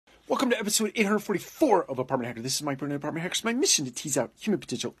Welcome to episode 844 of Apartment Hacker. This is Mike Burnett, Apartment Hacker. It's my mission to tease out human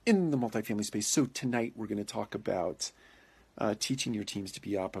potential in the multifamily space. So tonight we're going to talk about teaching your teams to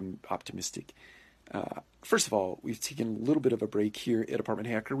be optimistic. First of all, we've taken a little bit of a break here at Apartment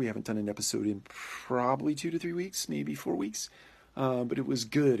Hacker. We haven't done an episode in probably 2 to 3 weeks, maybe 4 weeks. But it was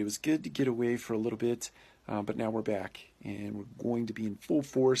good. It was good to get away for a little bit. But now we're back and we're going to be in full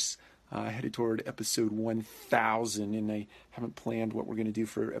force. Headed toward episode 1000, and I haven't planned what we're going to do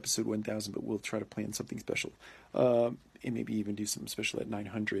for episode 1000, but we'll try to plan something special, and maybe even do something special at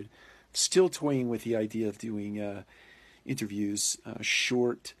 900. Still toying with the idea of doing interviews,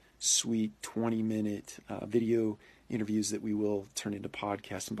 short, sweet, 20-minute video interviews that we will turn into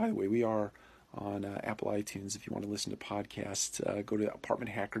podcasts. And by the way, we are on Apple iTunes. If you want to listen to podcasts, go to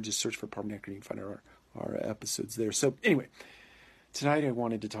Apartment Hacker, just search for Apartment Hacker, and you can find our episodes there. So anyway, tonight I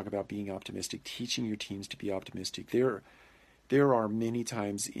wanted to talk about being optimistic, teaching your teams to be optimistic. There are many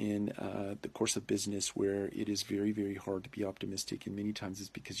times in the course of business where it is very, very hard to be optimistic, and many times it's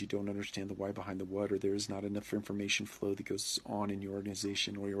because you don't understand the why behind the what, or there is not enough information flow that goes on in your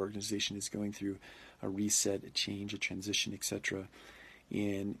organization, or your organization is going through a reset, a change, a transition, etc.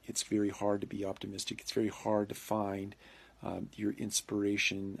 And it's very hard to be optimistic. It's very hard to find your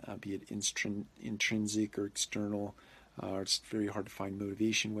inspiration, be it intrinsic or external. It's very hard to find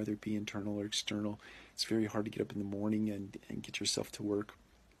motivation, whether it be internal or external. It's very hard to get up in the morning and get yourself to work.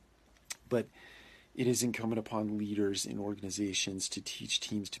 But it is incumbent upon leaders in organizations to teach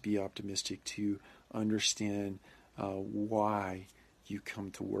teams to be optimistic, to understand why you come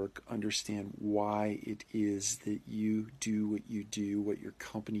to work, understand why it is that you do, what your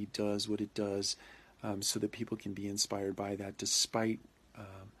company does, what it does, so that people can be inspired by that despite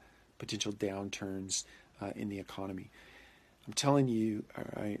potential downturns in the economy. I'm telling you,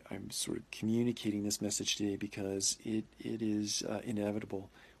 I'm sort of communicating this message today because it is inevitable.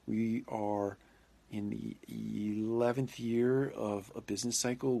 We are in the 11th year of a business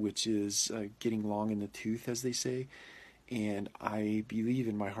cycle, which is getting long in the tooth, as they say. And I believe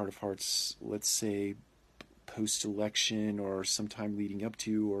in my heart of hearts, let's say post-election or sometime leading up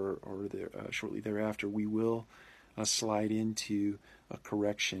to or shortly thereafter, we will slide into a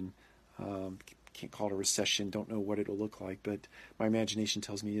correction. Can't call it a recession, don't know what it'll look like, but my imagination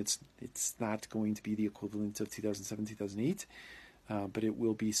tells me it's not going to be the equivalent of 2007, 2008, but it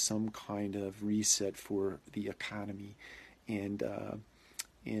will be some kind of reset for the economy. And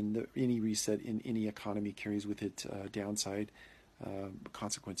any reset in any economy carries with it downside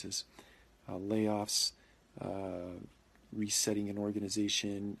consequences, layoffs, resetting an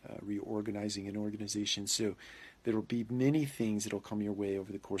organization, reorganizing an organization. So there will be many things that will come your way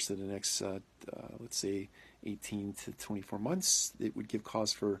over the course of the next, let's say, 18 to 24 months that would give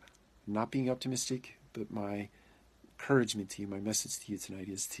cause for not being optimistic. But my encouragement to you, my message to you tonight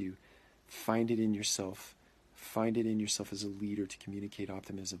is to find it in yourself. Find it in yourself as a leader to communicate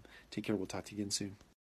optimism. Take care. We'll talk to you again soon.